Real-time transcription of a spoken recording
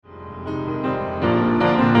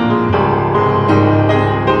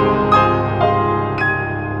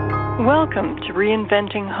Welcome to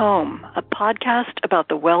Reinventing Home, a podcast about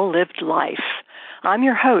the well-lived life. I'm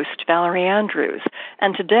your host, Valerie Andrews,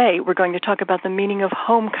 and today we're going to talk about the meaning of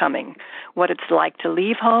homecoming, what it's like to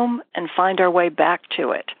leave home and find our way back to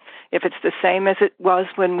it, if it's the same as it was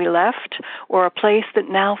when we left, or a place that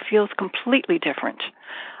now feels completely different.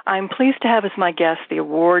 I'm pleased to have as my guest the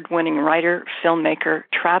award-winning writer, filmmaker,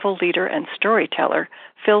 travel leader, and storyteller,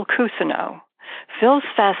 Phil Cousineau. Phil's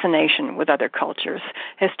fascination with other cultures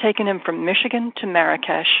has taken him from Michigan to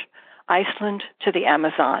Marrakesh, Iceland to the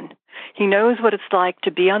Amazon. He knows what it's like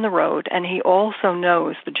to be on the road, and he also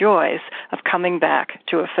knows the joys of coming back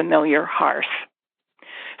to a familiar hearth.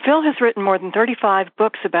 Phil has written more than 35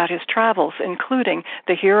 books about his travels, including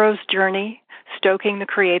The Hero's Journey, Stoking the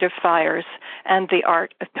Creative Fires, and The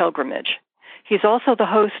Art of Pilgrimage. He's also the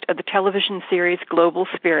host of the television series Global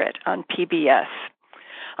Spirit on PBS.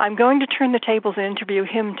 I'm going to turn the tables and interview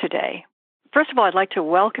him today. First of all, I'd like to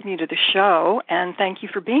welcome you to the show, and thank you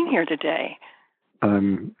for being here today.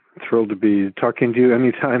 I'm thrilled to be talking to you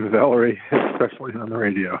anytime, Valerie, especially on the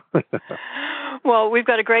radio. Well, we've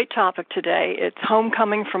got a great topic today. It's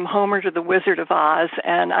homecoming from Homer to the Wizard of Oz,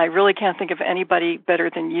 and I really can't think of anybody better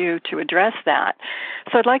than you to address that.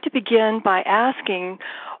 So I'd like to begin by asking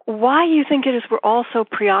why you think it is we're all so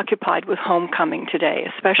preoccupied with homecoming today,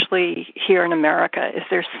 especially here in America. Is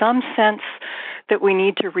there some sense that we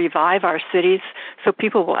need to revive our cities so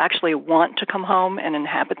people will actually want to come home and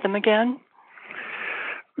inhabit them again?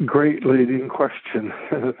 Great leading question.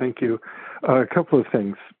 Thank you. A couple of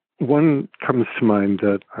things. One comes to mind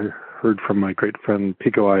that I heard from my great friend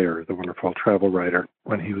Pico Iyer, the wonderful travel writer,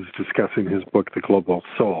 when he was discussing his book, The Global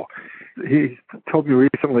Soul. He told me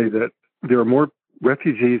recently that there are more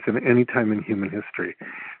refugees than any time in human history.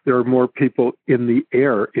 There are more people in the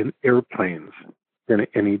air, in airplanes, than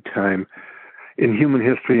any time in human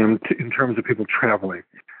history in terms of people traveling.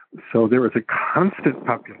 So there is a constant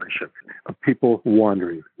population of people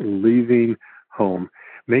wandering, leaving home,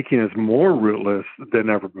 making us more rootless than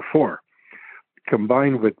ever before.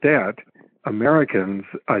 Combined with that, Americans,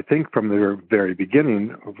 I think from the very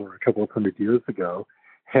beginning, over a couple of hundred years ago,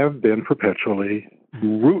 have been perpetually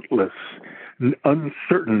rootless,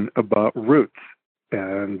 uncertain about roots.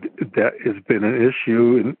 And that has been an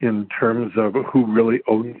issue in terms of who really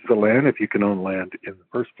owns the land, if you can own land in the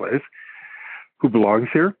first place, who belongs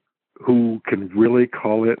here, who can really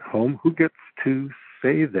call it home, who gets to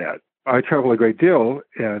say that. I travel a great deal,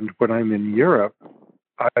 and when I'm in Europe,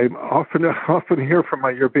 I often hear from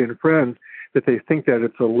my European friends that they think that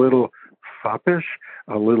it's a little foppish,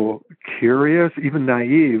 a little curious, even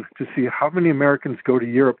naive to see how many Americans go to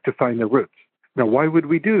Europe to find their roots. Now, why would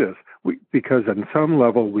we do this? Because on some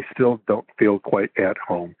level, we still don't feel quite at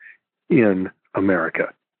home in America.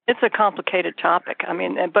 It's a complicated topic. I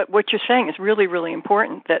mean, but what you're saying is really, really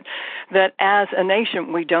important, that as a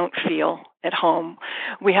nation, we don't feel at home.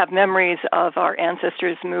 We have memories of our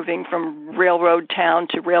ancestors moving from railroad town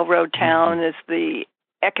to railroad town as the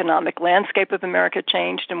economic landscape of America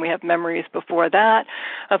changed, and we have memories before that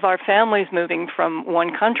of our families moving from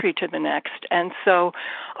one country to the next. And so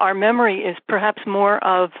our memory is perhaps more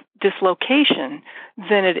of dislocation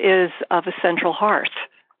than it is of a central hearth.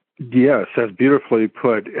 Yes, that's beautifully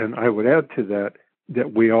put. And I would add to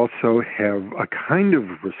that we also have a kind of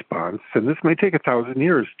response, and this may take 1,000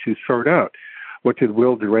 years to sort out. What did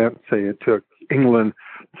Will Durant say? It took England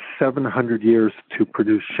 700 years to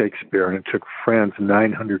produce Shakespeare, and it took France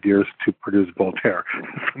 900 years to produce Voltaire,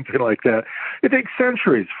 something like that. It takes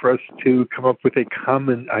centuries for us to come up with a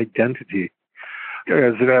common identity.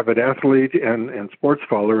 As an avid athlete and sports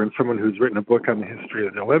follower and someone who's written a book on the history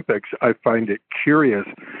of the Olympics, I find it curious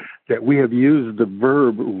that we have used the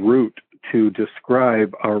verb root to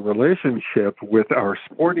describe our relationship with our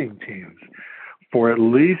sporting teams for at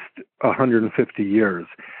least 150 years.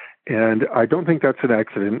 And I don't think that's an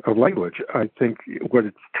accident of language. I think what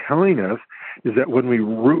it's telling us is that when we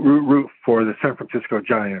root for the San Francisco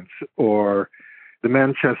Giants or the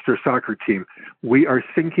Manchester soccer team, we are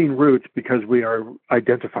sinking roots because we are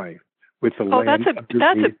identifying with the land.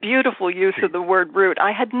 That's a beautiful use of the word root.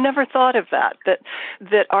 I had never thought of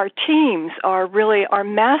that our teams are really our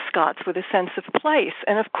mascots with a sense of place.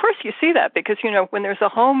 And of course you see that because, when there's a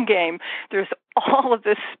home game, there's all of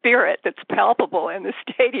this spirit that's palpable in the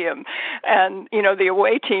stadium. And, the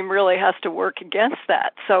away team really has to work against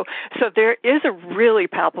that. So there is a really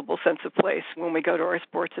palpable sense of place when we go to our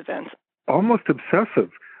sports events. Almost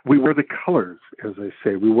obsessive. We wear the colors, as I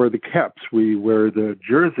say. We wear the caps. We wear the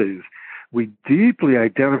jerseys. We deeply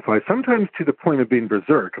identify, sometimes to the point of being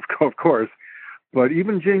berserk, of course, but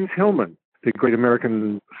even James Hillman, the great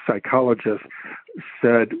American psychologist,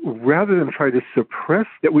 said rather than try to suppress,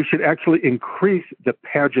 that we should actually increase the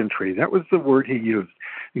pageantry. That was the word he used.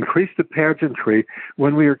 Increase the pageantry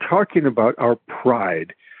when we are talking about our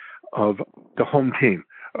pride of the home team,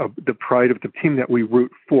 of the pride of the team that we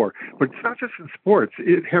root for. But it's not just in sports.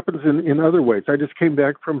 It happens in other ways. I just came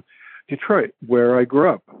back from Detroit, where I grew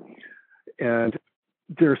up. And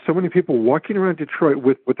there are so many people walking around Detroit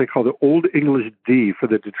with what they call the Old English D for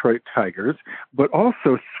the Detroit Tigers, but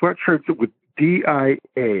also sweatshirts with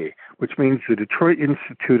DIA, which means the Detroit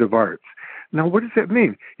Institute of Arts. Now, what does that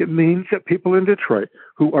mean? It means that people in Detroit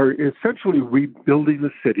who are essentially rebuilding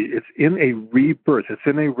the city, it's in a rebirth, it's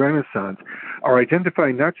in a renaissance, are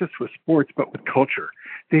identifying not just with sports, but with culture.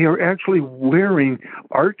 They are actually wearing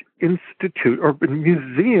Art Institute or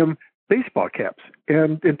museum baseball caps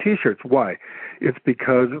and T-shirts. Why? It's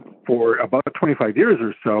because for about 25 years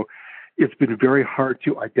or so, it's been very hard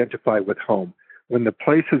to identify with home. When the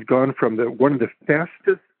place has gone from one of the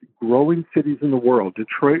fastest growing cities in the world,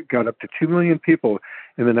 Detroit got up to 2 million people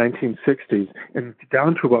in the 1960s and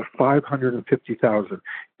down to about 550,000.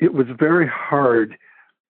 It was very hard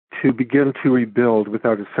to begin to rebuild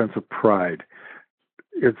without a sense of pride.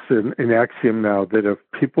 It's an axiom now that if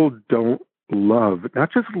people don't love,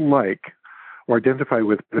 not just like or identify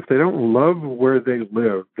with, but if they don't love where they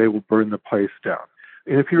live, they will burn the place down.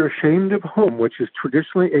 And if you're ashamed of home, which is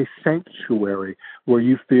traditionally a sanctuary where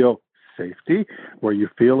you feel safety, where you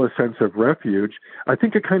feel a sense of refuge, I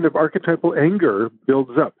think a kind of archetypal anger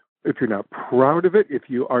builds up. If you're not proud of it, if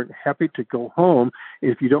you aren't happy to go home,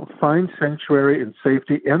 if you don't find sanctuary and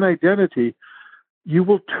safety and identity, you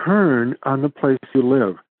will turn on the place you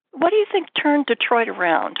live. What do you think turned Detroit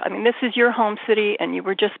around? I mean, this is your home city, and you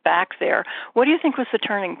were just back there. What do you think was the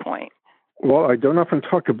turning point? Well, I don't often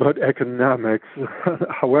talk about economics.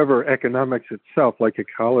 However, economics itself, like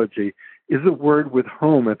ecology, is a word with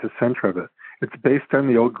home at the center of it. It's based on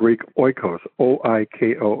the old Greek oikos,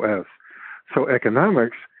 O-I-K-O-S. So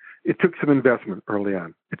economics, it took some investment early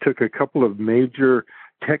on. It took a couple of major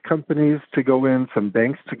tech companies to go in, some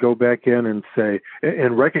banks to go back in and say,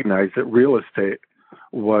 and recognize that real estate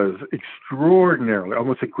was extraordinarily,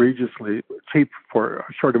 almost egregiously cheap for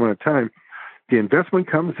a short amount of time. The investment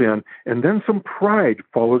comes in, and then some pride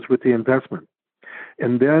follows with the investment.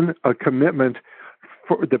 And then a commitment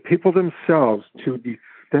for the people themselves to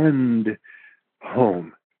defend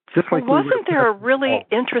home. Just like wasn't there a really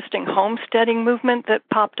interesting homesteading movement that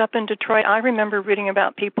popped up in Detroit? I remember reading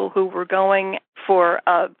about people who were going for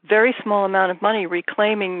a very small amount of money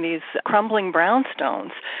reclaiming these crumbling brownstones,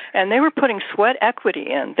 and they were putting sweat equity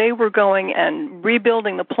in. They were going and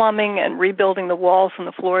rebuilding the plumbing and rebuilding the walls and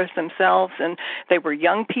the floors themselves, and they were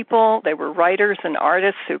young people. They were writers and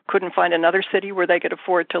artists who couldn't find another city where they could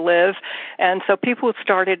afford to live, and so people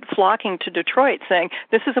started flocking to Detroit saying,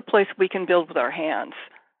 this is a place we can build with our hands.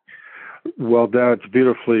 Well, that's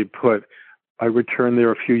beautifully put. I returned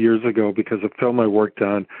there a few years ago because of a film I worked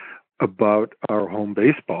on about our home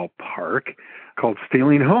baseball park called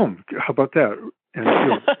Stealing Home. How about that? And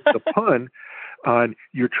the pun on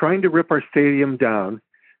you're trying to rip our stadium down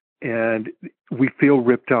and we feel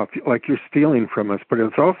ripped off, like you're stealing from us. But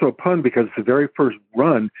it's also a pun because the very first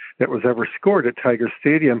run that was ever scored at Tiger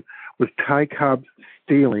Stadium was Ty Cobb's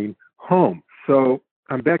Stealing Home. So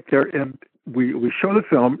I'm back there and we show the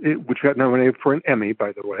film, which got nominated for an Emmy,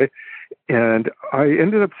 by the way, and I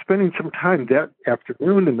ended up spending some time that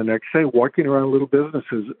afternoon and the next day walking around little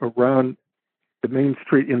businesses around the main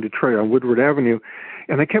street in Detroit on Woodward Avenue,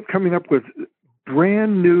 and I kept coming up with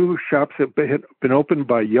brand new shops that had been opened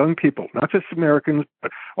by young people, not just Americans,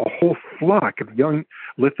 but a whole flock of young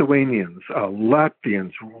Lithuanians,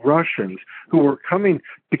 Latvians, Russians, who were coming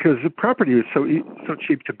because the property was so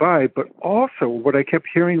cheap to buy. But also what I kept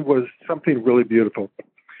hearing was something really beautiful.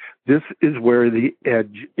 This is where the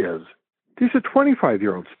edge is. These are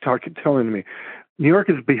 25-year-olds telling me, New York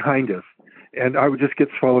is behind us, and I would just get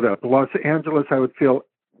swallowed up. Los Angeles, I would feel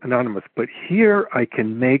anonymous, but here I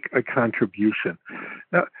can make a contribution.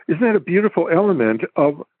 Now, isn't that a beautiful element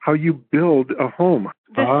of how you build a home?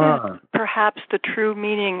 This is perhaps the true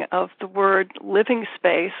meaning of the word living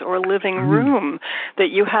space or living room, that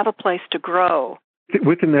you have a place to grow.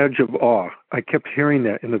 With an edge of awe. I kept hearing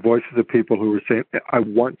that in the voices of people who were saying, I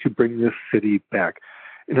want to bring this city back.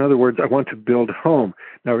 In other words, I want to build home.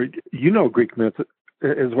 Now, you know Greek myth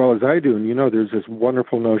as well as I do, and you know there's this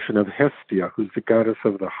wonderful notion of Hestia, who's the goddess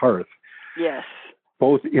of the hearth. Yes.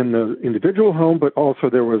 Both in the individual home, but also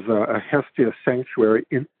there was a Hestia sanctuary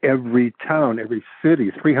in every town, every city,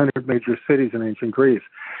 300 major cities in ancient Greece.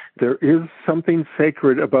 There is something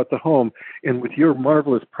sacred about the home, and with your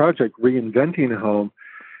marvelous project, Reinventing Home,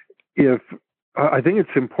 if I think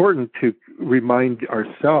it's important to remind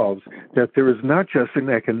ourselves that there is not just an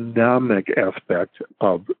economic aspect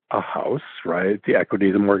of a house, right? The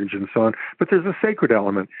equity, the mortgage, and so on, but there's a sacred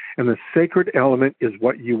element. And the sacred element is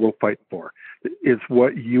what you will fight for. It's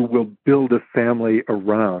what you will build a family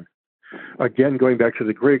around. Again, going back to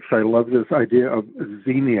the Greeks, I love this idea of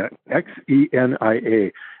xenia,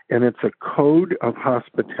 Xenia, and it's a code of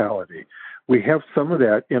hospitality. We have some of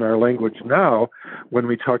that in our language now when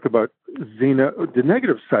we talk about the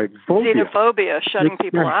negative side, phobia. Xenophobia, shutting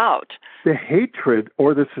people out. The hatred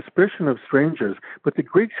or the suspicion of strangers. But the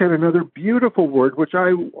Greeks had another beautiful word, which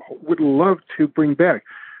I would love to bring back,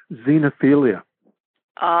 xenophilia.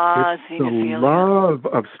 It's xenophilia. The love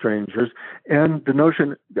of strangers and the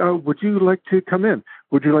notion, would you like to come in?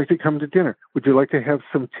 Would you like to come to dinner? Would you like to have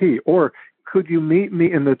some tea? Or could you meet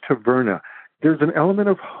me in the taverna? There's an element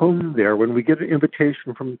of home there when we get an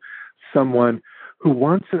invitation from someone who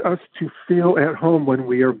wants us to feel at home when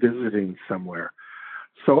we are visiting somewhere.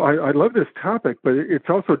 So I love this topic, but it's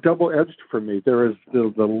also double-edged for me. There is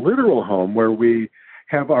the literal home where we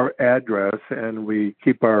have our address and we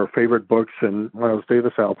keep our favorite books and Miles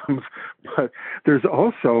Davis albums, but there's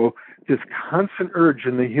also this constant urge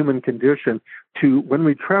in the human condition to, when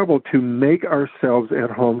we travel, to make ourselves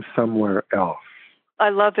at home somewhere else. I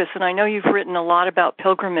love this, and I know you've written a lot about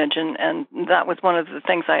pilgrimage, and that was one of the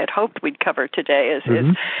things I had hoped we'd cover today,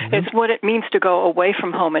 is what it means to go away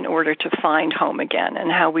from home in order to find home again,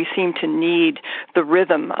 and how we seem to need the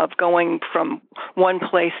rhythm of going from one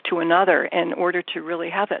place to another in order to really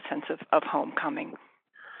have that sense of homecoming.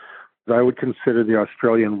 I would consider the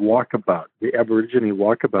Australian walkabout, the Aborigine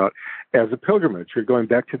walkabout, as a pilgrimage. You're going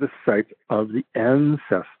back to the site of the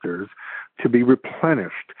ancestors to be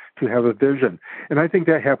replenished, to have a vision. And I think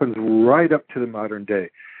that happens right up to the modern day.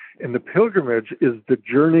 And the pilgrimage is the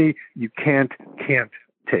journey you can't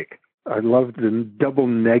take. I love the double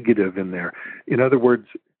negative in there. In other words,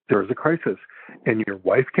 there's a crisis, and your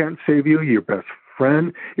wife can't save you, your best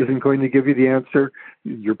friend isn't going to give you the answer,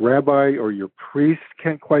 your rabbi or your priest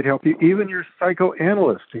can't quite help you, even your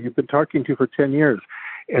psychoanalyst who you've been talking to for 10 years.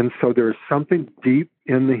 And so there's something deep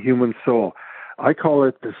in the human soul. I call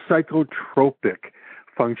it the psychotropic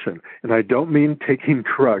function. And I don't mean taking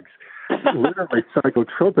drugs. Literally,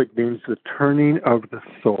 psychotropic means the turning of the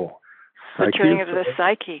soul. The turning of the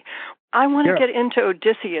psyche. I want to get into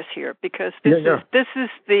Odysseus here because this is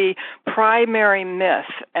the primary myth.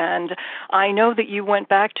 And I know that you went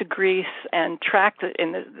back to Greece and tracked it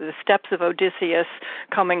in the steps of Odysseus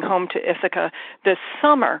coming home to Ithaca this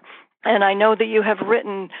summer. And I know that you have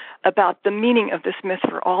written about the meaning of this myth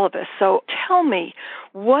for all of us. So tell me,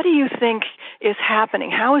 what do you think is happening?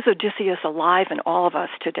 How is Odysseus alive in all of us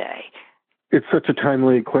today? It's such a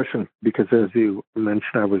timely question because, as you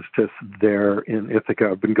mentioned, I was just there in Ithaca.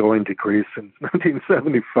 I've been going to Greece since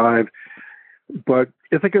 1975, but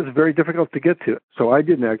Ithaca is very difficult to get to. So I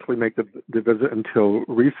didn't actually make the visit until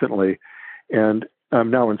recently, and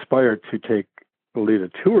I'm now inspired to lead a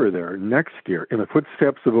tour there next year in the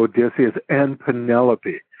footsteps of Odysseus and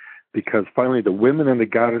Penelope, because finally the women and the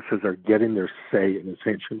goddesses are getting their say in this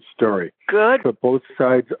ancient story. Good. For both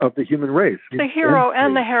sides of the human race. The hero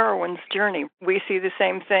and the heroine's journey. We see the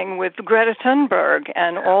same thing with Greta Thunberg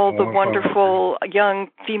and all the wonderful young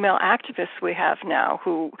female activists we have now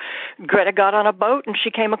who Greta got on a boat and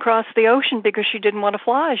she came across the ocean because she didn't want to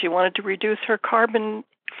fly. She wanted to reduce her carbon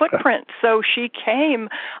footprint. So she came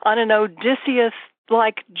on an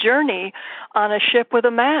Odysseus-like journey on a ship with a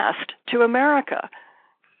mast to America.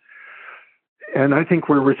 And I think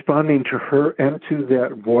we're responding to her and to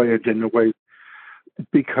that voyage in a way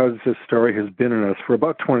because this story has been in us for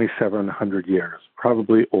about 2,700 years,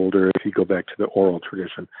 probably older if you go back to the oral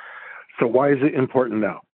tradition. So why is it important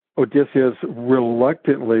now? Odysseus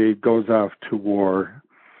reluctantly goes off to war.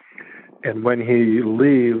 And when he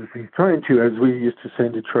leaves, he's trying to, as we used to say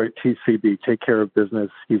in Detroit, TCB, take care of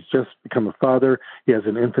business. He's just become a father. He has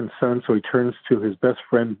an infant son, so he turns to his best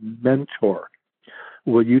friend, Mentor.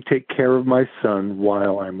 Will you take care of my son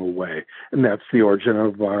while I'm away? And that's the origin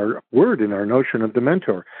of our word and our notion of the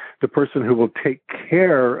mentor, the person who will take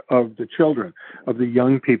care of the children, of the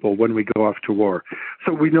young people when we go off to war.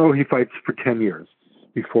 So we know he fights for 10 years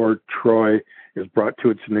before Troy is brought to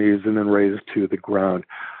its knees and then razed to the ground.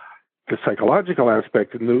 The psychological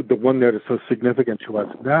aspect, and the one that is so significant to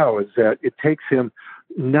us now, is that it takes him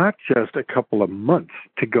not just a couple of months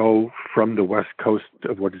to go from the west coast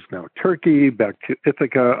of what is now Turkey back to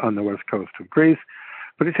Ithaca on the west coast of Greece,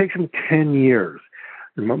 but it takes him 10 years.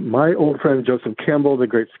 My old friend Joseph Campbell, the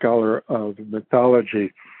great scholar of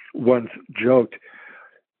mythology, once joked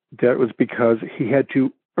that it was because he had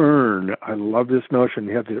to earn. I love this notion.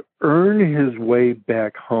 He had to earn his way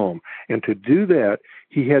back home. And to do that,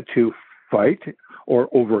 he had to fight or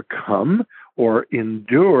overcome or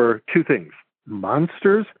endure two things: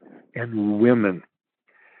 monsters and women.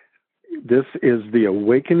 This is the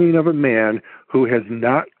awakening of a man who has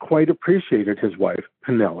not quite appreciated his wife,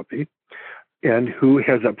 Penelope, and who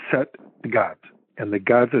has upset the gods. And the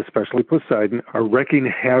gods, especially Poseidon, are wreaking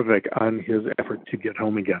havoc on his effort to get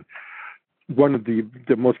home again. One of the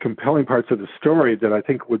most compelling parts of the story that I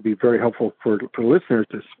think would be very helpful for listeners,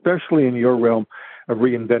 especially in your realm of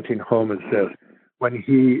reinventing home, is this. When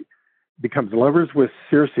he becomes lovers with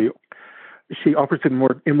Circe, she offers him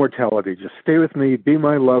immortality. Just stay with me, be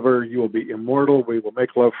my lover, you will be immortal, we will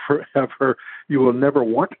make love forever, you will never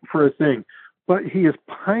want for a thing. But he is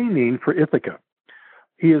pining for Ithaca.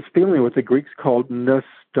 He is feeling what the Greeks called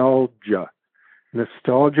nostalgia.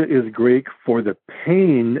 Nostalgia is Greek for the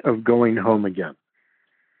pain of going home again.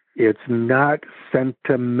 It's not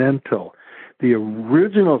sentimental. The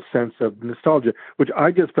original sense of nostalgia, which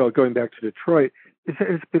I just felt going back to Detroit,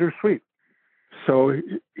 is bittersweet. So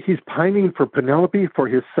he's pining for Penelope, for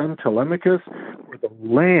his son Telemachus, for the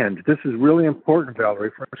land. This is really important,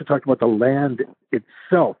 Valerie, for us to talk about the land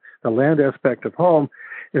itself, the land aspect of home.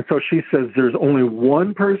 And so she says there's only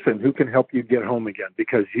one person who can help you get home again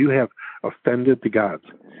because you have offended the gods.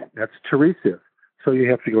 That's Tiresias. So you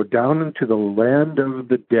have to go down into the land of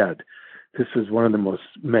the dead. This is one of the most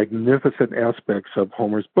magnificent aspects of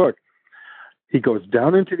Homer's book. He goes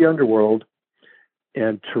down into the underworld,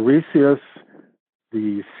 and Tiresias,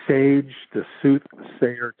 the sage, the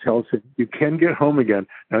soothsayer, tells him, you can get home again.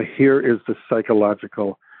 Now here is the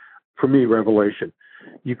psychological, for me, revelation.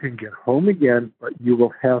 You can get home again, but you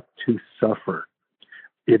will have to suffer.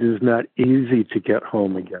 It is not easy to get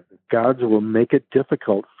home again. The gods will make it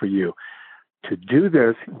difficult for you. To do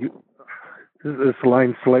this, this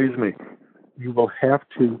line slays me. You will have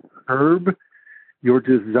to curb your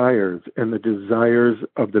desires and the desires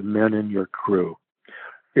of the men in your crew.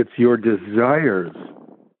 It's your desires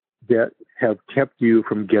that have kept you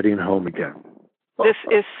from getting home again. This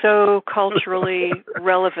is so culturally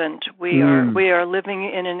relevant. We are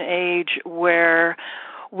living in an age where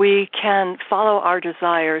we can follow our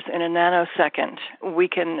desires in a nanosecond. We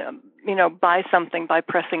can, buy something by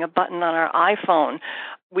pressing a button on our iPhone.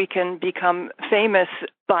 We can become famous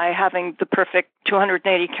by having the perfect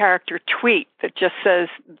 280-character tweet that just says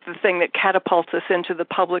the thing that catapults us into the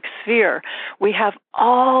public sphere. We have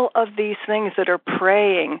all of these things that are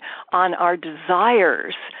preying on our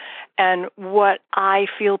desires. And what I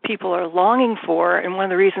feel people are longing for, and one of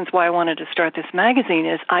the reasons why I wanted to start this magazine,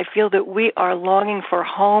 is I feel that we are longing for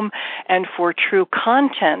home and for true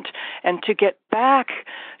content, and to get back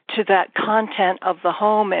to that content of the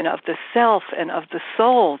home and of the self and of the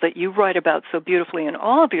soul that you write about so beautifully in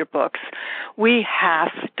all of your books. We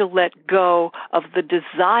have to let go of the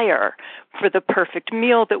desire for the perfect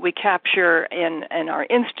meal that we capture in our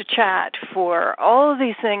InstaChat, for all of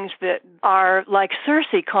these things that are like Circe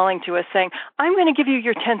calling to us saying, I'm going to give you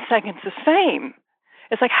your 10 seconds of fame.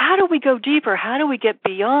 It's like, how do we go deeper? How do we get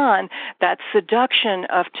beyond that seduction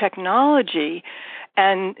of technology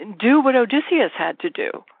and do what Odysseus had to do?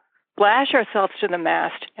 Lash ourselves to the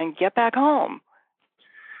mast and get back home.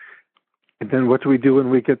 And then what do we do when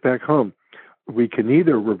we get back home? We can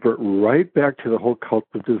either revert right back to the whole cult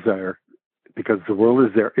of desire, because the world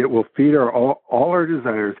is there. It will feed all our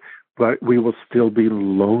desires, but we will still be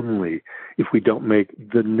lonely if we don't make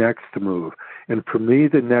the next move. And for me,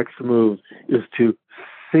 the next move is to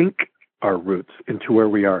sink our roots into where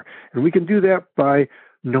we are. And we can do that by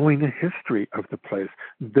knowing the history of the place,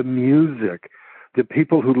 the music, the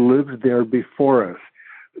people who lived there before us.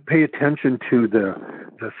 Pay attention to the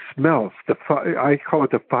smells. I call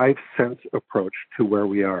it the 5 sense approach to where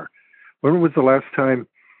we are. When was the last time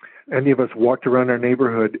any of us walked around our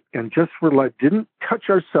neighborhood and just didn't touch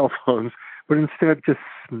our cell phones, but instead just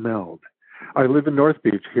smelled? I live in North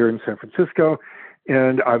Beach here in San Francisco,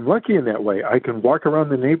 and I'm lucky in that way. I can walk around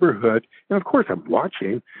the neighborhood, and of course I'm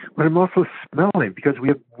watching, but I'm also smelling because we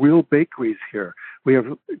have real bakeries here. We have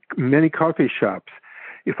many coffee shops.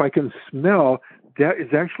 If I can smell, that is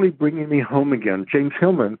actually bringing me home again. James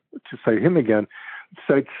Hillman, to cite him again,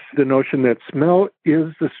 cites the notion that smell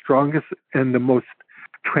is the strongest and the most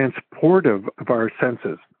transportive of our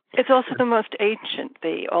senses. It's also the most ancient.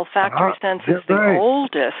 The olfactory sense is the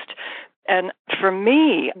oldest. And for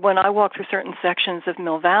me, when I walk through certain sections of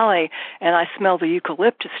Mill Valley and I smell the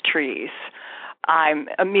eucalyptus trees, I'm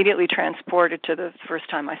immediately transported to the first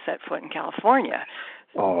time I set foot in California.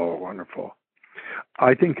 Oh, wonderful.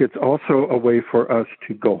 I think it's also a way for us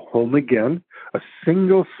to go home again. A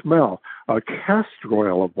single smell, castor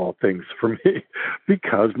oil of all things for me,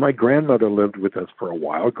 because my grandmother lived with us for a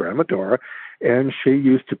while, Grandma Dora, and she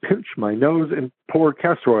used to pinch my nose and pour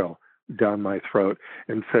castor oil down my throat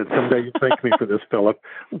and said, "Someday you thank me for this, Philip."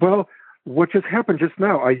 Well, what just happened just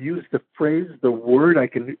now, I used the phrase, the word, I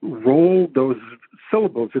can roll those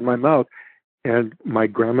syllables in my mouth, and my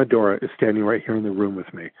Grandma Dora is standing right here in the room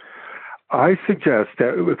with me. I suggest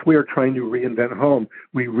that if we are trying to reinvent home,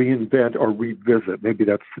 we reinvent or revisit. Maybe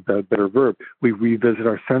that's the better verb. We revisit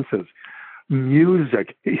our senses.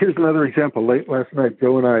 Music. Here's another example. Late last night,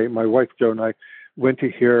 my wife Jo and I, went to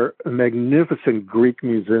hear a magnificent Greek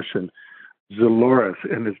musician, Zoloris,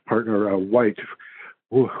 and his partner, White,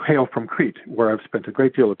 who hail from Crete, where I've spent a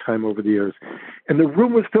great deal of time over the years. And the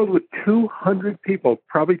room was filled with 200 people.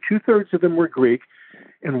 Probably 2/3 of them were Greek.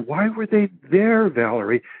 And why were they there,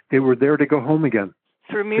 Valerie? They were there to go home again.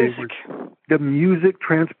 Through music. The music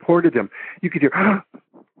transported them. You could hear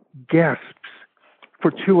gasps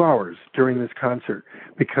for 2 hours during this concert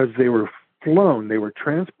because they were flown. They were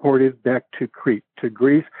transported back to Crete, to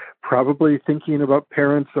Greece, probably thinking about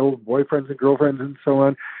parents, old boyfriends and girlfriends and so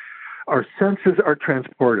on. Our senses are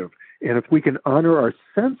transportive. And if we can honor our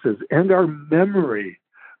senses and our memory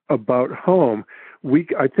about home,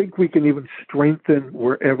 I think we can even strengthen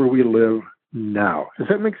wherever we live now. Does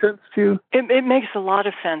that make sense to you? It makes a lot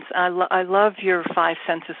of sense. I love your 5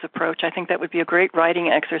 senses approach. I think that would be a great writing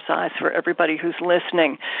exercise for everybody who's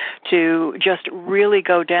listening to just really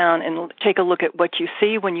go down and take a look at what you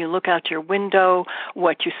see when you look out your window,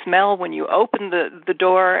 what you smell when you open the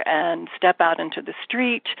door and step out into the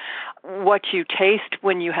street, what you taste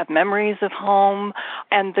when you have memories of home,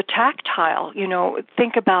 and the tactile.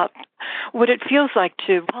 Think about what it feels like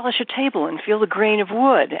to polish a table and feel the grain of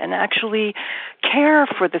wood and actually care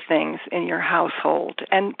for the things in your household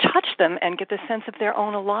and touch them and get the sense of their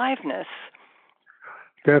own aliveness.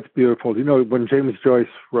 That's beautiful. When James Joyce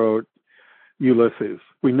wrote Ulysses,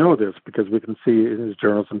 we know this because we can see in his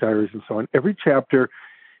journals and diaries and so on, every chapter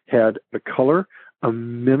had a color, a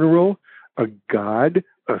mineral, a god,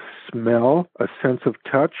 a smell, a sense of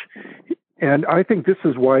touch. And I think this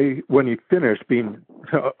is why, when he finished, being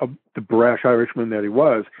the brash Irishman that he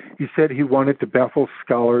was, he said he wanted to baffle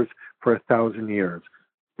scholars for 1,000 years.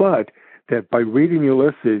 But that by reading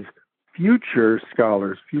Ulysses, future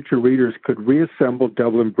scholars, future readers could reassemble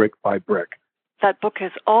Dublin brick by brick. That book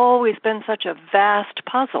has always been such a vast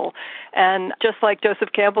puzzle. And just like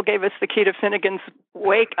Joseph Campbell gave us the key to Finnegan's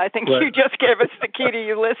Wake, I think you just gave us the key to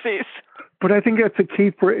Ulysses. But I think that's a key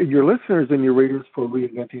for your listeners and your readers for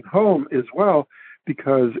reinventing home as well,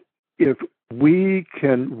 because if we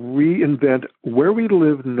can reinvent where we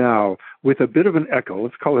live now with a bit of an echo,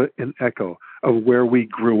 let's call it an echo of where we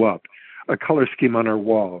grew up, a color scheme on our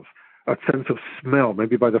walls, a sense of smell,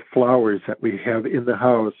 maybe by the flowers that we have in the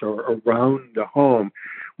house or around the home,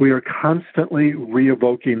 we are constantly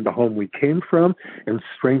re-evoking the home we came from and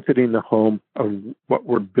strengthening the home of what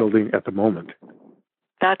we're building at the moment.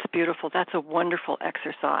 That's beautiful. That's a wonderful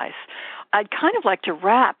exercise. I'd kind of like to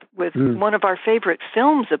wrap with one of our favorite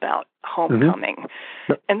films about homecoming,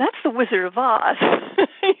 and that's The Wizard of Oz.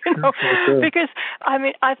 Because,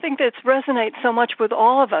 I think that resonates so much with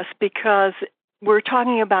all of us because we're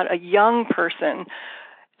talking about a young person,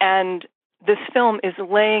 and this film is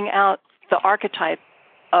laying out the archetype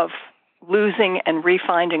of losing and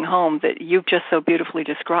refinding home that you've just so beautifully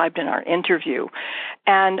described in our interview.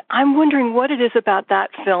 And I'm wondering what it is about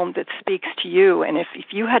that film that speaks to you, and if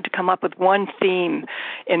you had to come up with one theme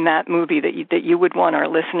in that movie that you would want our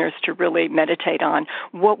listeners to really meditate on,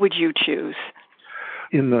 what would you choose?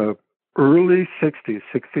 In the early 60s,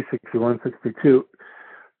 60, 61, 62,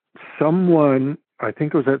 someone, I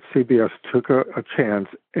think it was at CBS, took a chance,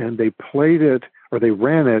 and they played it, or they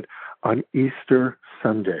ran it on Easter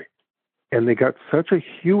Sunday. And they got such a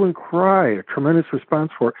hue and cry, a tremendous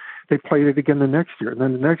response for it. They played it again the next year, and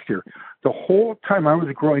then the next year. The whole time I was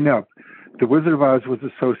growing up, The Wizard of Oz was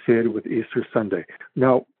associated with Easter Sunday.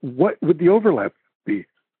 Now, what would the overlap be?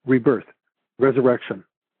 Rebirth, resurrection.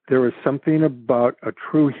 There is something about a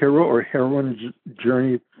true hero or heroine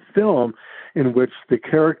journey film in which the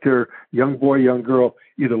character, young boy, young girl,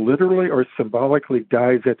 either literally or symbolically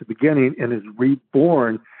dies at the beginning and is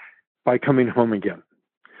reborn by coming home again.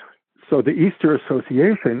 So the Easter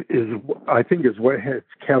association is what has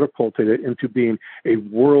catapulted it into being a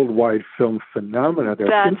worldwide film phenomena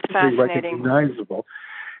that's instantly recognizable.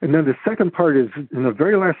 And then the second part is, in the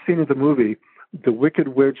very last scene of the movie, the Wicked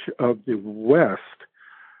Witch of the West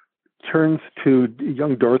turns to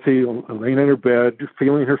young Dorothy laying in her bed,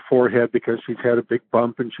 feeling her forehead because she's had a big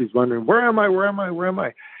bump, and she's wondering, where am I, where am I, where am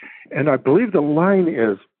I? And I believe the line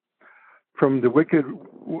is from the Wicked,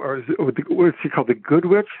 or what's she called, the Good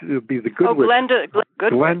Witch? It would be the Good Witch.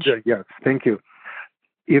 Glenda, yes, thank you.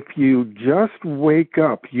 If you just wake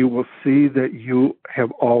up, you will see that you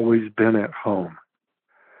have always been at home.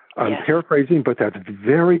 I'm paraphrasing, but that's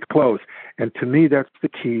very close. And to me, that's the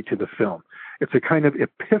key to the film. It's a kind of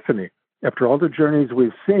epiphany. After all the journeys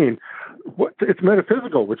we've seen, it's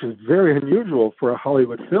metaphysical, which is very unusual for a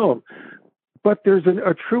Hollywood film. But there's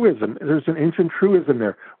a truism. There's an ancient truism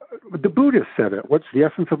there. The Buddhists said it. What's the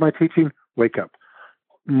essence of my teaching? Wake up.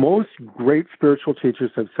 Most great spiritual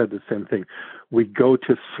teachers have said the same thing. We go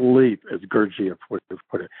to sleep, as Gurdjieff would have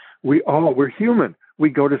put it. We're human. We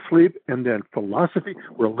go to sleep, and then philosophy,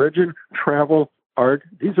 religion, travel, art,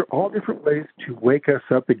 these are all different ways to wake us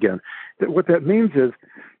up again. What that means is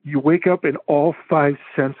you wake up and all five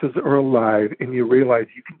senses are alive, and you realize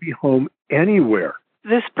you can be home anywhere.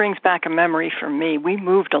 This brings back a memory for me. We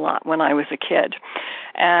moved a lot when I was a kid.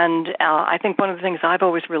 And I think one of the things I've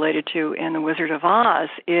always related to in The Wizard of Oz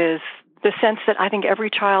is the sense that I think every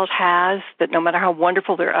child has, that no matter how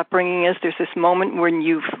wonderful their upbringing is, there's this moment when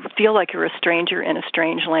you feel like you're a stranger in a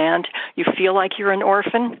strange land. You feel like you're an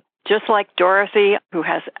orphan. Just like Dorothy, who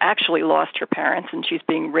has actually lost her parents and she's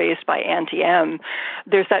being raised by Auntie Em,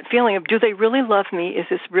 there's that feeling of, do they really love me? Is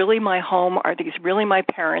this really my home? Are these really my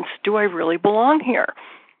parents? Do I really belong here?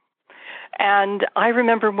 And I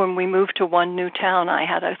remember when we moved to one new town, I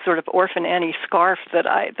had a sort of Orphan Annie scarf that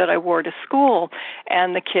I wore to school,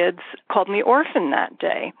 and the kids called me orphan that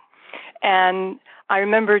day. And I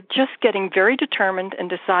remember just getting very determined and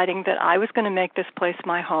deciding that I was going to make this place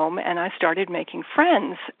my home, and I started making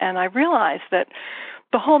friends. And I realized that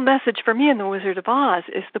the whole message for me in The Wizard of Oz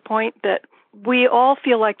is the point that we all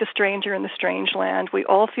feel like the stranger in the strange land. We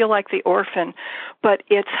all feel like the orphan, but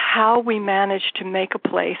it's how we manage to make a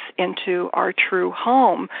place into our true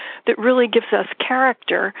home that really gives us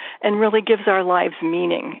character and really gives our lives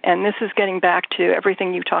meaning. And this is getting back to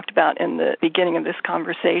everything you talked about in the beginning of this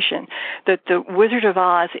conversation, that The Wizard of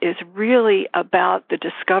Oz is really about the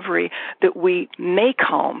discovery that we make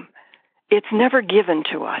home. It's never given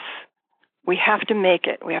to us. We have to make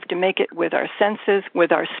it. We have to make it with our senses,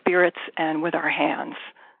 with our spirits, and with our hands.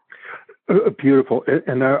 Beautiful.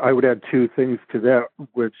 And I would add two things to that,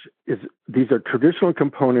 which is these are traditional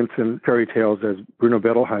components in fairy tales, as Bruno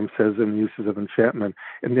Bettelheim says in Uses of Enchantment,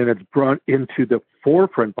 and then it's brought into the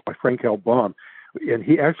forefront by Frank L. Baum. And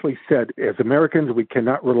he actually said, as Americans, we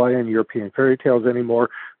cannot rely on European fairy tales anymore.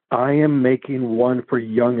 I am making one for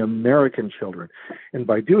young American children. And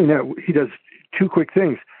by doing that, he does two quick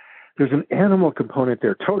things. There's an animal component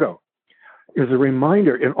there. Toto is a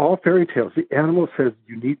reminder in all fairy tales. The animal says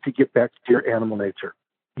you need to get back to your animal nature.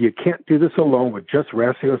 You can't do this alone with just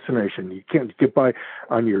ratiocination. You can't get by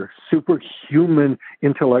on your superhuman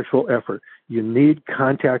intellectual effort. You need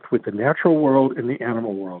contact with the natural world and the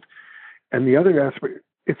animal world. And the other aspect,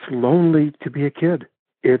 it's lonely to be a kid.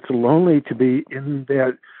 It's lonely to be in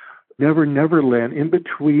that never land in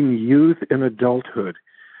between youth and adulthood.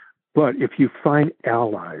 But if you find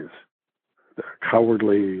allies, the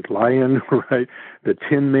Cowardly Lion, right, the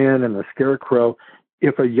Tin Man and the Scarecrow,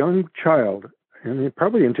 if a young child, and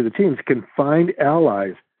probably into the teens, can find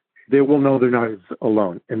allies, they will know they're not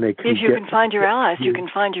alone. And they can if you can find your allies, you can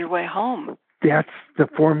find your way home. That's the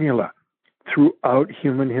formula throughout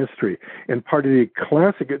human history. And part of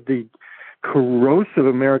the corrosive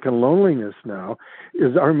American loneliness now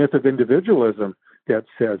is our myth of individualism that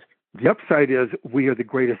says, the upside is we are the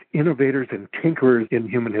greatest innovators and tinkerers in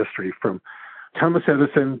human history, from Thomas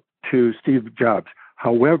Edison to Steve Jobs.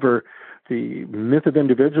 However, the myth of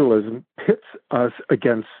individualism pits us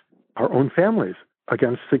against our own families,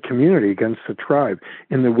 against the community, against the tribe.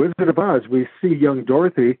 In The Wizard of Oz, we see young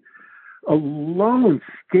Dorothy alone,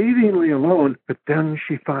 scathingly alone, but then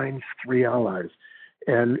she finds three allies.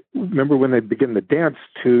 And remember when they begin the dance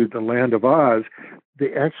to the Land of Oz,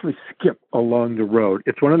 they actually skip along the road.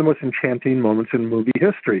 It's one of the most enchanting moments in movie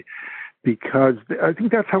history, because I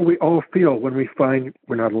think that's how we all feel when we find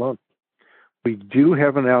we're not alone. We do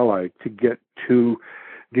have an ally to get to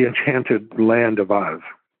the enchanted Land of Oz.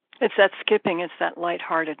 It's that skipping, it's that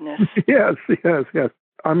lightheartedness. Yes.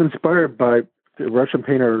 I'm inspired by the Russian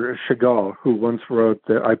painter Chagall, who once wrote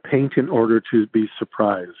that I paint in order to be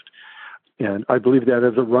surprised. And I believe that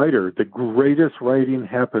as a writer, the greatest writing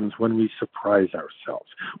happens when we surprise ourselves.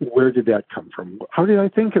 Where did that come from? How did I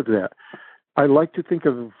think of that? I like to think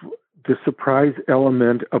of the surprise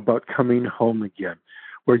element about coming home again,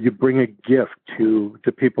 where you bring a gift to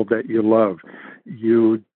the people that you love.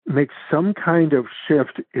 You make some kind of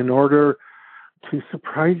shift in order to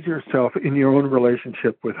surprise yourself in your own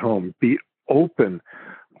relationship with home. Be open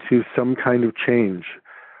to some kind of change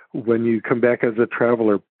when you come back as a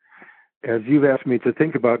traveler. As you've asked me to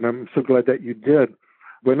think about, and I'm so glad that you did,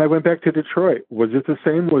 when I went back to Detroit, was it the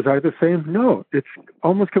same? Was I the same? No, it's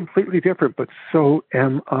almost completely different, but so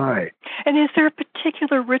am I. And is there a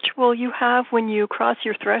particular ritual you have when you cross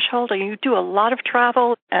your threshold? You do a lot of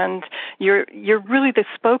travel, and you're really the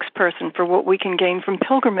spokesperson for what we can gain from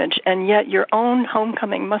pilgrimage, and yet your own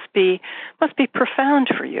homecoming must be profound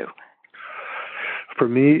for you. For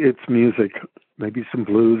me, it's music, maybe some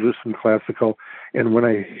blues or some classical. And when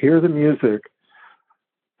I hear the music,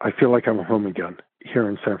 I feel like I'm home again here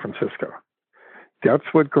in San Francisco. That's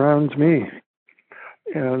what grounds me.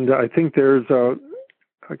 And I think there's a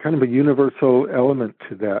kind of a universal element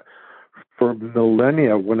to that. For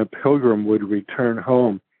millennia, when a pilgrim would return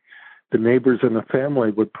home, the neighbors and the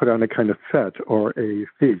family would put on a kind of fete or a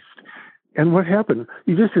feast. And what happened?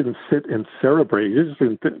 You just didn't sit and celebrate. You just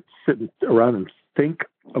didn't sit around and think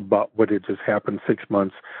about what had just happened 6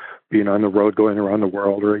 months, being on the road, going around the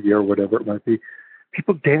world, or a year, whatever it might be.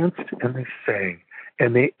 People danced and they sang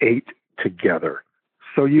and they ate together.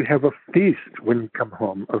 So you have a feast when you come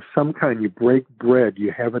home of some kind. You break bread,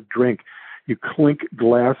 you have a drink, you clink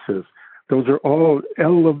glasses. Those are all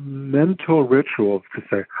elemental rituals to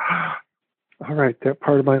say, all right, that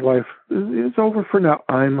part of my life is over for now.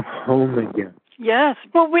 I'm home again. Yes.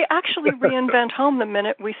 Well, we actually reinvent home the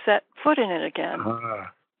minute we set foot in it again.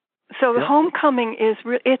 So the homecoming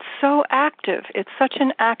it's so active. It's such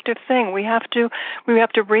an active thing. We have to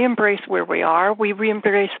re-embrace where we are. We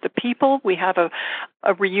re-embrace the people. We have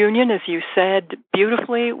a reunion, as you said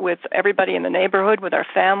beautifully, with everybody in the neighborhood, with our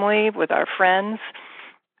family, with our friends.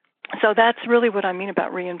 So that's really what I mean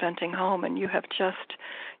about reinventing home, and you've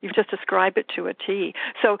just described it to a T.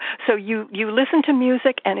 So you listen to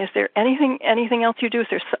music, and is there anything else you do?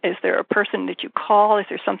 Is there a person that you call? Is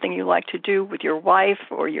there something you like to do with your wife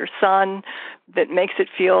or your son that makes it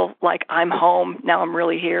feel like I'm home, now I'm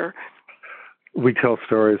really here? We tell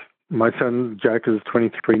stories. My son, Jack, is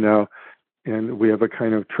 23 now, and we have a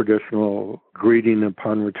kind of traditional greeting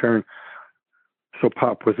upon return. So,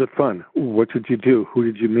 Pop, was it fun? What did you do? Who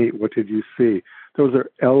did you meet? What did you see? Those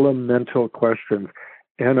are elemental questions.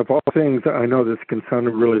 And of all things, I know this can sound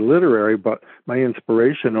really literary, but my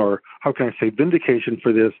inspiration, or how can I say vindication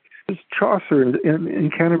for this, is Chaucer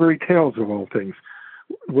in Canterbury Tales, of all things,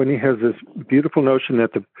 when he has this beautiful notion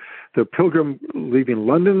that the pilgrim leaving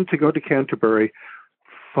London to go to Canterbury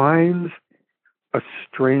finds a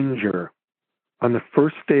stranger on the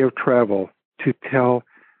first day of travel to tell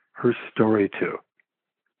her story to.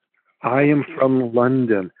 I am from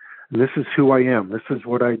London, and this is who I am. This is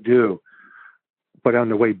what I do. But on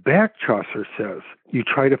the way back, Chaucer says, you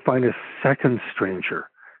try to find a second stranger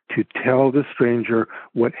to tell the stranger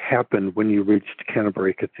what happened when you reached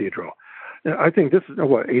Canterbury Cathedral. And I think this is,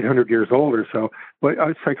 800 years old or so, but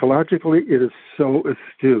psychologically it is so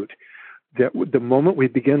astute that the moment we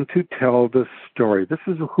begin to tell the story, this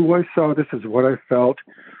is who I saw, this is what I felt,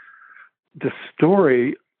 the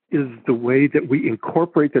story is the way that we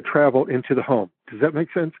incorporate the travel into the home. Does that make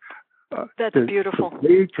sense? That's beautiful. The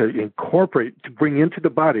way to incorporate, to bring into the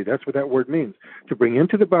body, that's what that word means, to bring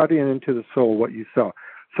into the body and into the soul what you saw.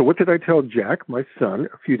 So what did I tell Jack, my son,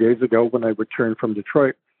 a few days ago when I returned from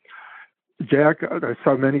Detroit? Jack, I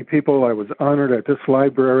saw many people. I was honored at this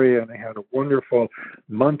library, and I had a wonderful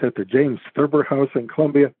month at the James Thurber House in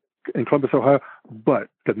Columbus, Ohio. But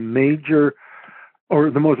the major, or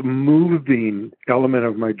the most moving element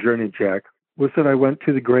of my journey, Jack, was that I went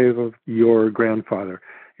to the grave of your grandfather,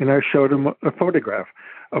 and I showed him a photograph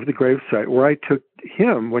of the gravesite where I took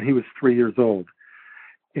him when he was 3 years old.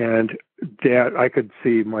 And that, I could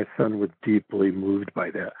see my son was deeply moved by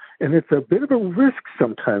that. And it's a bit of a risk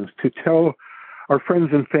sometimes to tell our friends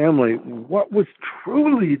and family what was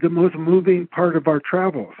truly the most moving part of our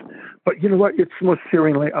travels. But you know what? It's most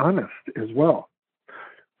searingly honest as well.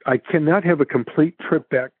 I cannot have a complete trip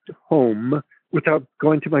back home without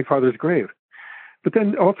going to my father's grave. But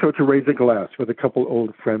then also to raise a glass with a couple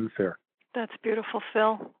old friends there. That's beautiful,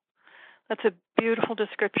 Phil. That's a beautiful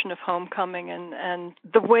description of homecoming and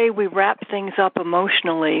the way we wrap things up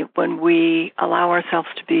emotionally when we allow ourselves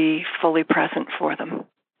to be fully present for them.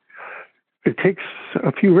 It takes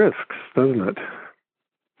a few risks, doesn't it?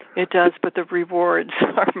 It does, but the rewards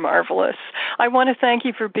are marvelous. I want to thank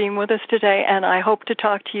you for being with us today, and I hope to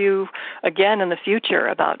talk to you again in the future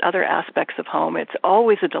about other aspects of home. It's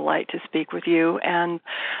always a delight to speak with you, and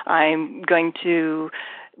I'm going to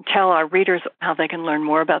tell our readers how they can learn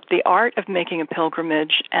more about the art of making a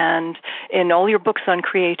pilgrimage. And in all your books on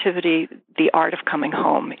creativity, the art of coming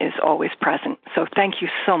home is always present. So thank you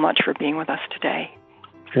so much for being with us today.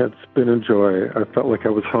 Yeah, it's been a joy. I felt like I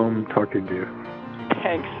was home talking to you.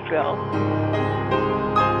 Thanks, Phil.